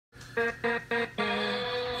Hey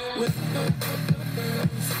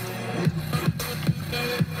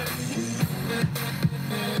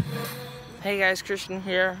guys, Christian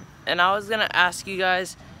here, and I was gonna ask you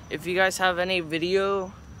guys if you guys have any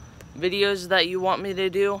videos that you want me to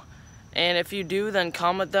do, and if you do, then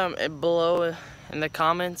comment them below in the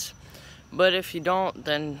comments. But if you don't,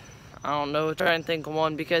 then I don't know, try and think of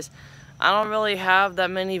one, because I don't really have that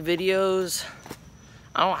many videos.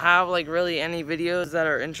 I don't have like really any videos that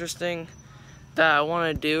are interesting that I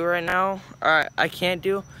want to do right now, or I can't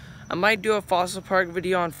do. I might do a Fossil Park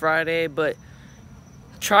video on Friday, but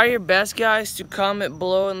try your best, guys, to comment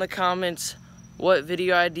below in the comments what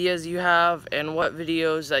video ideas you have and what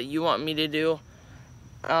videos that you want me to do.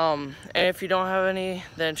 And if you don't have any,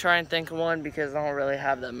 then try and think of one, because I don't really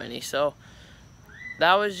have that many. So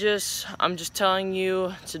that was I'm just telling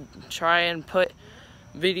you to try and put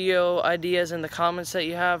video ideas in the comments that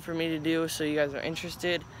you have for me to do, so you guys are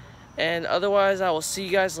interested. And otherwise, I will see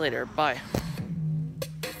you guys later. Bye.